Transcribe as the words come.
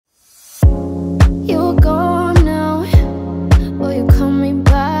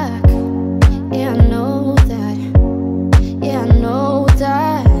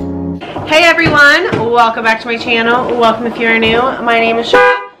welcome back to my channel. Welcome if you're new. My name is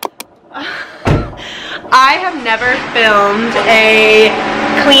Shaw. I have never filmed a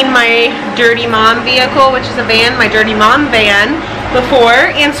clean my dirty mom vehicle, which is a van, my dirty mom van,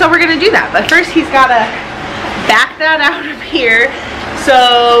 before, and so we're gonna do that. But first he's gotta back that out of here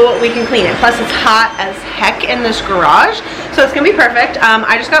so we can clean it. Plus it's hot as heck in this garage, so it's gonna be perfect.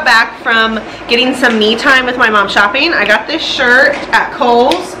 I just got back from getting some me time with my mom shopping. I got this shirt at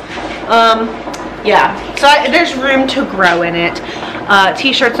Kohl's. Yeah, so there's room to grow in it.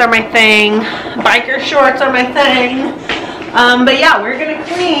 T-shirts are my thing. Biker shorts are my thing. But yeah, we're gonna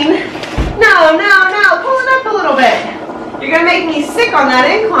clean. No, pull it up a little bit. You're gonna make me sick on that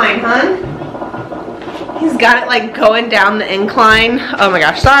incline, hun. He's got it like going down the incline. Oh my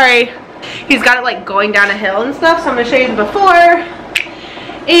gosh, sorry. He's got it like going down a hill and stuff, so I'm gonna show you the before.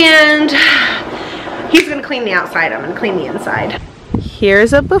 And he's gonna clean the outside, I'm gonna clean the inside.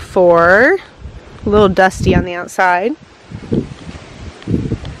 Here's a before. A little dusty on the outside,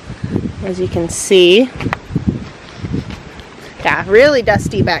 as you can see. Yeah, really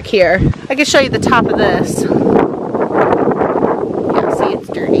dusty back here. I can show you the top of this. Yeah, see, it's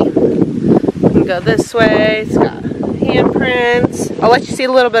dirty. You can go this way. It's got handprints. I'll let you see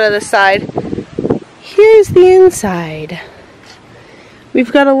a little bit of this side. Here's the inside.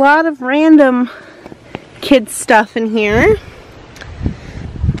 We've got a lot of random kid stuff in here.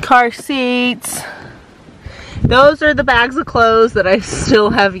 Car seats. Those are the bags of clothes that I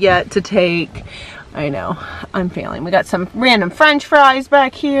still have yet to take. I know, I'm failing. We got some random French fries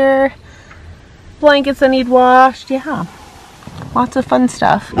back here. Blankets that need washed. Yeah, lots of fun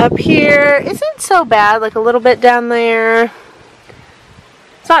stuff. Up here isn't so bad, like a little bit down there.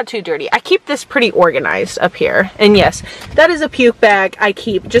 It's not too dirty. I keep this pretty organized up here. And yes, that is a puke bag I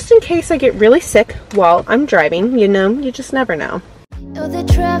keep just in case I get really sick while I'm driving. You know, you just never know. You're the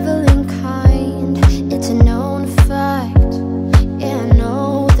traveling kind, it's a known fact. Yeah, I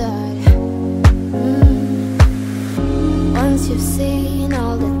know that. Once you've seen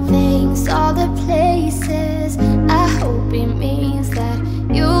all the things, all the places, I hope it means that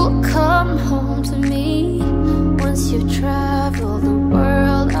you'll come home to me. Once you've traveled the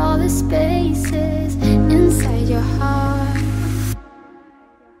world, all the spaces inside your heart,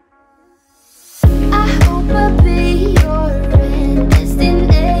 I hope I'll be your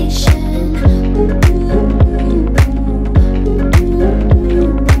destination.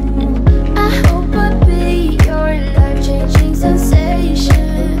 I hope I'll be your life-changing sensation.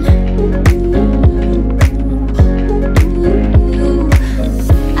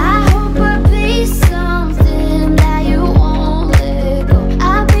 I hope I'll be something that you won't let go.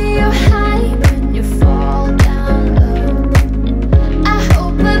 I'll be your high when you fall down low. I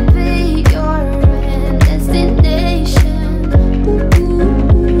hope I'll be your destination.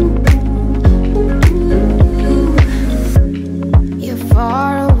 You're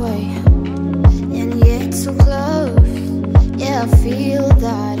far away and yet so close. Yeah, I feel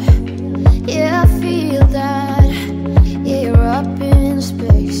that. Yeah, I feel that. Yeah, you're up in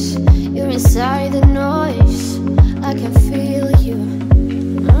space. You're inside the noise. I can feel you.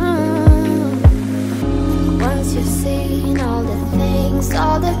 Once you've seen all the things,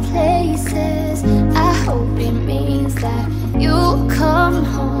 all the places, I hope it means that you'll come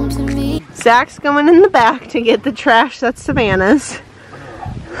home to me. Zach's going in the back to get the trash. That's Savannah's.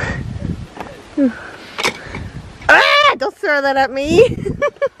 Ah! Don't throw that at me.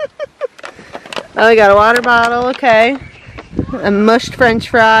 Oh, we got a water bottle. Okay. A mushed French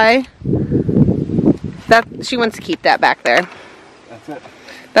fry. That she wants to keep that back there. That's it.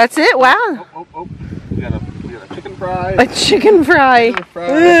 That's it. Wow. Oh. We got a chicken fry. A chicken fry.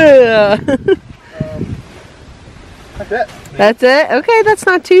 That's it. That's it? Okay, that's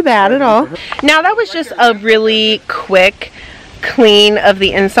not too bad at all. Now that was just a really quick clean of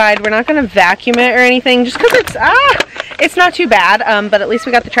the inside. We're not going to vacuum it or anything just because it's not too bad, but at least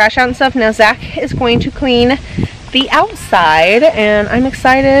we got the trash out and stuff. Now Zach is going to clean the outside, and I'm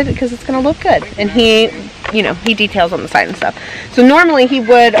excited because it's going to look good. And he, you know, he details on the side and stuff. So normally he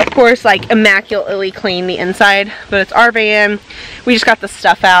would, of course, like immaculately clean the inside, but it's our van. We just got the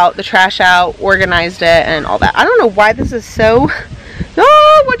stuff out, the trash out, organized it, and all that. I don't know why this is so...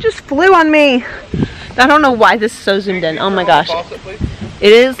 Oh, what just flew on me? I don't know why this is so zoomed in. Oh my gosh.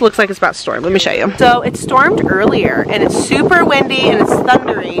 It is, looks like it's about to storm. Let me show you. So it stormed earlier, and it's super windy, and it's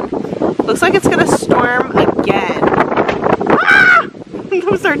thundering. Looks like it's gonna storm again. Ah! That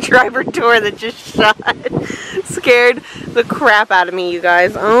was our driver door that just shut. Scared the crap out of me, you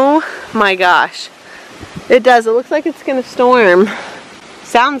guys. Oh my gosh. It does. It looks like it's gonna storm.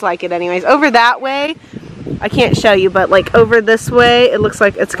 Sounds like it anyways. Over that way, I can't show you, but like over this way, it looks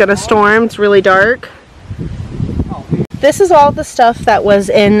like it's gonna storm. It's really dark. this is all the stuff that was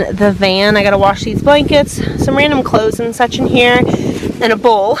in the van. I gotta wash these blankets, some random clothes and such in here, and a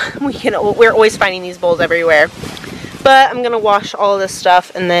bowl. We're always finding these bowls everywhere. But I'm gonna wash all of this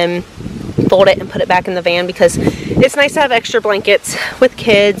stuff and then fold it and put it back in the van because it's nice to have extra blankets with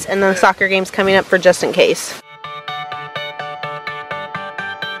kids and the soccer game's coming up for just in case.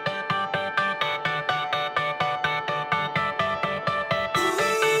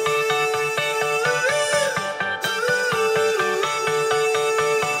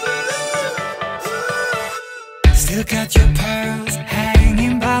 Still got your pearls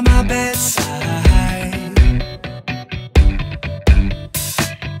hanging by my bedside.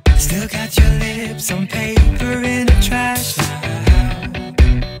 Still got your lips on paper in a trash now.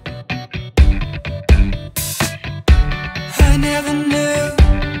 I never knew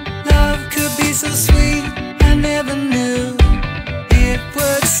love could be so sweet. I never knew it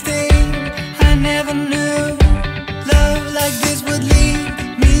would sting. I never knew love like this would leave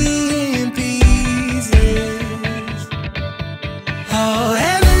me in pieces. Oh,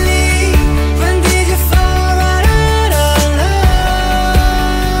 Emily, when did you fall right out of love?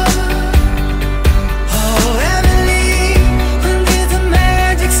 Oh, Emily, when did the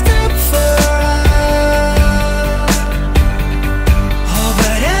magic stop for us? Oh,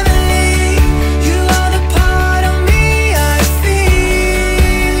 but Emily, you are the part of me I feel.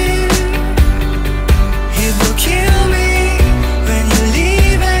 It will kill me when you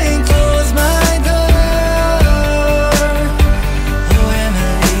leave and close my door. Oh,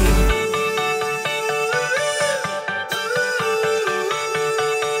 Emily.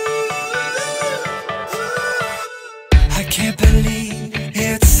 I can't believe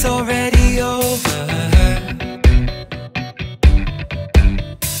it's already over.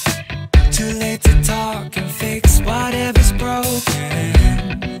 Too late to talk and fix whatever's broken.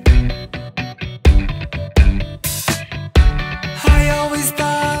 I always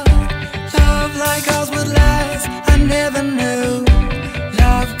thought love like ours would last. I never knew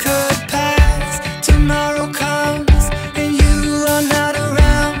love could pass. Tomorrow comes and you are not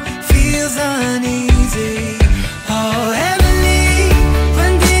around. Feels uneasy. Oh, Emily,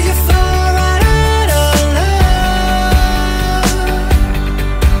 when did you fall right out of love?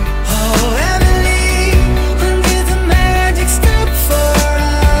 Oh, Emily, when did the magic stop for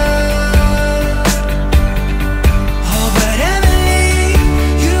us? Oh, but Emily,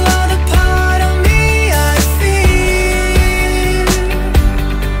 you are the part of me I feel.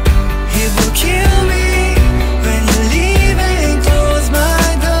 It will kill me when you leave and close my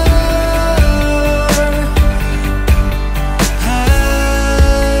door.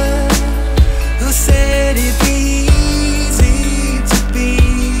 Who said it'd be easy to be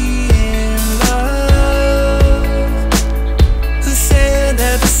in love? Who said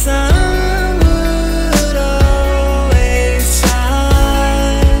that the sun would always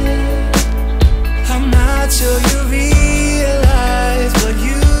shine? I'm not sure you realize what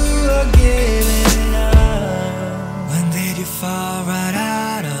you are giving up. When did you fall right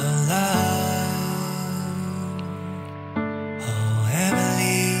out of love? Oh,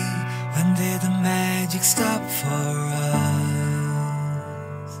 Emily, when did the magic stop for us?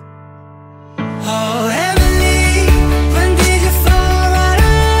 Oh, Emily, when did you fall right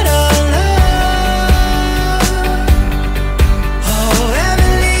out of love? Oh,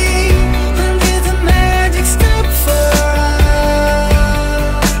 Emily, when did the magic stop for us?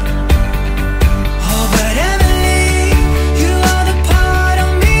 Oh, but Emily, you are the part of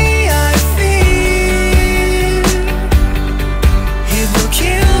me I feel. It will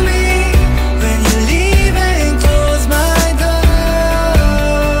kill me when you leave and close my door.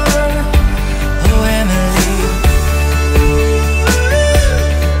 Oh, Emily.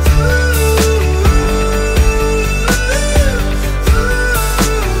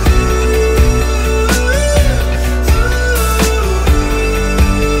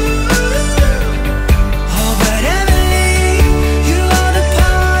 Oh, but Emily, you are the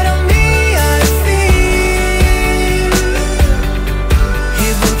part of me I feel.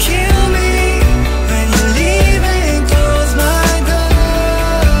 It will kill me when you leave and close my door.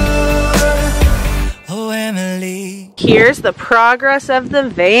 Oh, Emily. Here's the progress of the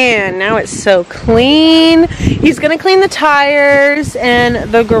van. Now it's so clean. He's gonna clean the tires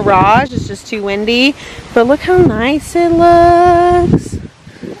and the garage. It's just too windy. But look how nice it looks.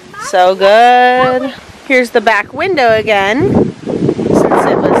 So good. Here's the back window again, since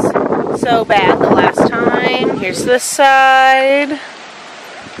it was so bad the last time. Here's this side.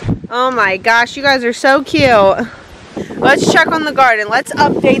 Oh my gosh, you guys are so cute. Let's check on the garden. Let's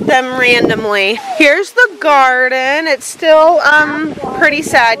update them randomly. Here's the garden. It's still pretty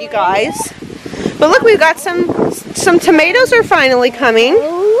sad, you guys. But look, we've got some tomatoes are finally coming.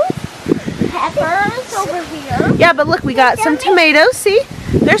 Peppers over here. Yeah, but look, we got some tomatoes. See?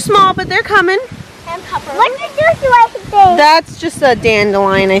 They're small, but they're coming. And peppers. What did you do, I think? That's just a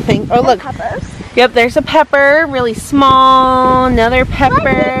dandelion, I think. Oh, look. Peppers. Yep, there's a pepper, really small. Another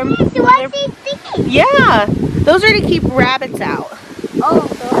pepper. Yeah, those are to keep rabbits out.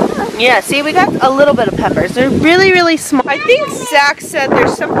 Oh, yeah, see, we got a little bit of peppers. They're really, really small. I think Zach said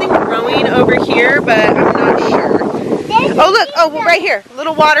there's something growing over here, but I'm not sure. Oh, look. Oh, right here.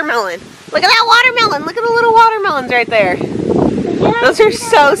 Little watermelon. Look at that watermelon. Look at the little watermelons right there. Those are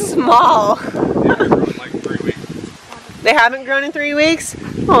so small. They haven't grown in 3 weeks?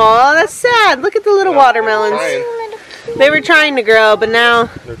 Oh, that's sad. Look at the little watermelons. They were trying to grow, but now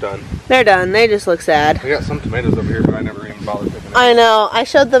they're done. They're done. They just look sad. We got some tomatoes over here, but I never even bothered picking them. I know. I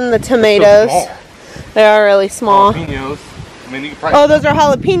showed them the tomatoes. So they are really small. Jalapenos. I mean, you can probably... Oh, those are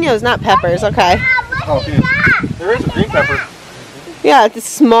jalapenos, not peppers. Okay. Jalapenos. There is a green pepper. Yeah, it's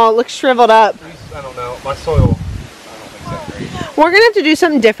small. It looks shriveled up. I don't know. My soil, I don't think that's great. We're going to have to do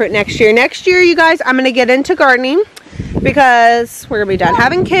something different next year. Next year, you guys, I'm going to get into gardening because we're going to be done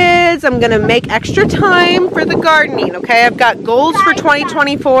having kids. I'm going to make extra time for the gardening, okay? I've got goals for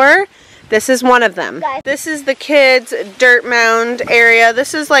 2024. This is one of them. This is the kids' dirt mound area.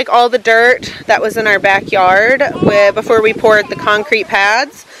 This is like all the dirt that was in our backyard before we poured the concrete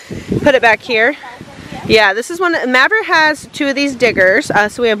pads. Put it back here. Yeah, this is one. Maverick has 2 of these diggers.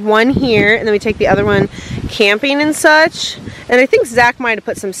 So we have one here, and then we take the other one camping and such. And I think Zach might have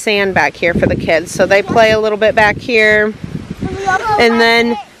put some sand back here for the kids. So they play a little bit back here. And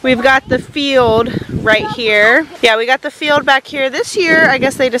then we've got the field right here. Yeah, we got the field back here. This year, I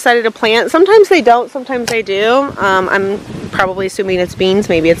guess they decided to plant. Sometimes they don't, sometimes they do. I'm probably assuming it's beans,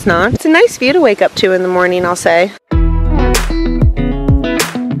 maybe it's not. It's a nice view to wake up to in the morning, I'll say.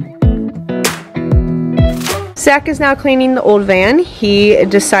 Zach is now cleaning the old van. He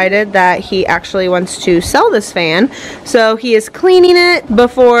decided that he actually wants to sell this van. So he is cleaning it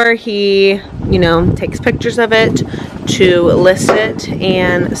before he, you know, takes pictures of it to list it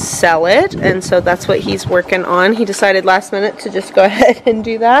and sell it. And so that's what he's working on. He decided last minute to just go ahead and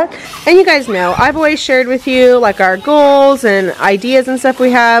do that. And you guys know, I've always shared with you like our goals and ideas and stuff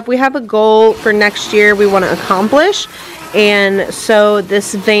we have. We have a goal for next year we want to accomplish. And so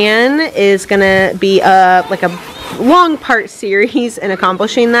this van is gonna be like a long part series in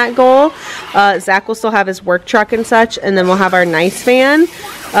accomplishing that goal. Zach will still have his work truck and such, and then we'll have our nice van.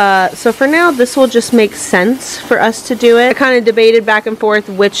 So for now, this will just make sense for us to do it. I kind of debated back and forth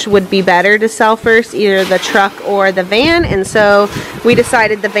which would be better to sell first, either the truck or the van. And so we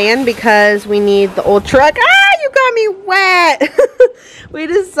decided the van because we need the old truck. Ah, you got me wet. We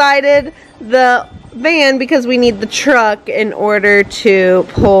decided the van because we need the truck in order to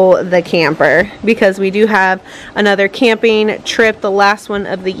pull the camper, because we do have another camping trip, the last one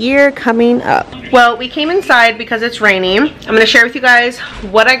of the year, coming up. Well, we came inside because it's raining. I'm going to share with you guys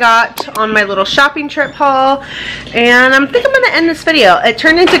what I got on my little shopping trip haul, and I think I'm going to end this video. It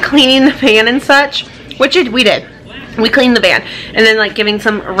turned into cleaning the van and such, which we did. We cleaned the van, and then like giving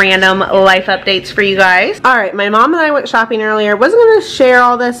some random life updates for you guys. All right, my mom and I went shopping earlier. Wasn't gonna share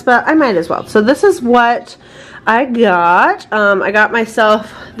all this, but I might as well. So this is what I got. I got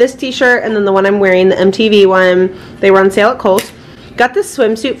myself this t-shirt, and then the one I'm wearing, the MTV one. They were on sale at Kohl's. Got this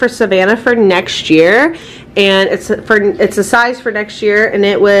swimsuit for Savannah for next year, and it's a size for next year, and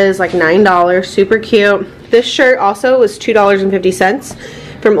it was like $9. Super cute. This shirt also was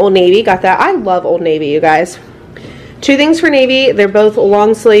 $2.50 from Old Navy. Got that. I love Old Navy, you guys. 2 things for Navy. They're both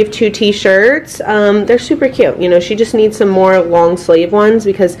long sleeve 2 t-shirts. They're super cute. You know, she just needs some more long sleeve ones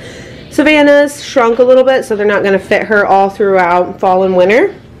because Savannah's shrunk a little bit, so they're not going to fit her all throughout fall and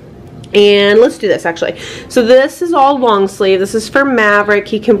winter. And let's do this actually. So this is all long sleeve. This is for Maverick.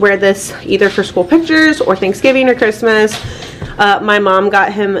 He can wear this either for school pictures or Thanksgiving or Christmas. My mom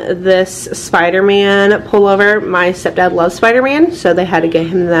got him this Spider-Man pullover. My stepdad loves Spider-Man, so they had to get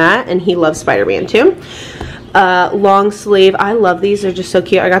him that, and he loves Spider-Man too. Long sleeve. I love these. They're just so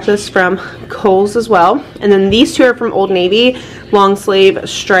cute. I got this from Kohl's as well. And then these 2 are from Old Navy. Long sleeve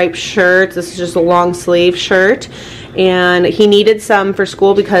striped shirts. This is just a long sleeve shirt. And he needed some for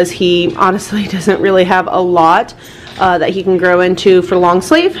school because he honestly doesn't really have a lot that he can grow into for long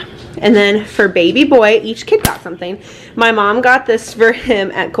sleeve. And then for baby boy, each kid got something. My mom got this for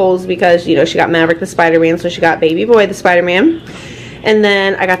him at Kohl's because, you know, she got Maverick the Spider-Man, so she got baby boy the Spider-Man. And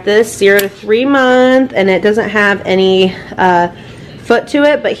then I got this 0 to 3 month, and it doesn't have any foot to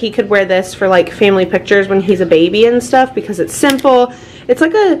it, but he could wear this for like family pictures when he's a baby and stuff because it's simple. It's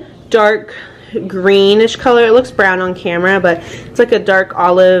like a dark greenish color. It looks brown on camera, but it's like a dark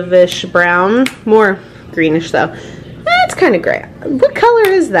olive-ish brown. More greenish though. That's kind of gray. What color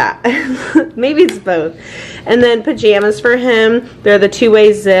is that? Maybe it's both. And then pajamas for him. They're the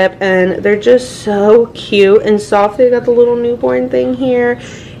two-way zip, and they're just so cute and soft. They got the little newborn thing here.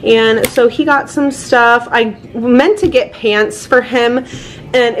 And so he got some stuff. I meant to get pants for him,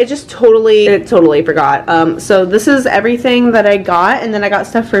 and it totally forgot. So this is everything that I got, and then I got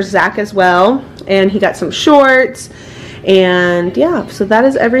stuff for Zach as well, and he got some shorts. And yeah, so that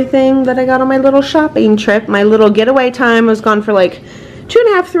is everything that I got on my little shopping trip. My little getaway time. I was gone for like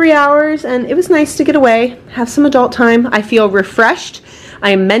 2.5, 3 hours, and it was nice to get away, have some adult time. I feel refreshed.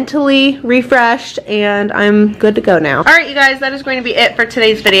 I am mentally refreshed, and I'm good to go now. Alright, you guys, that is going to be it for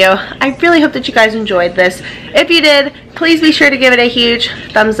today's video. I really hope that you guys enjoyed this. If you did, please be sure to give it a huge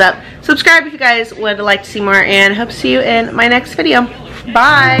thumbs up. Subscribe if you guys would like to see more, and hope to see you in my next video.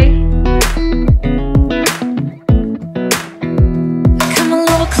 Bye! Come a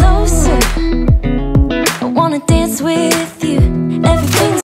little closer. I wanna dance with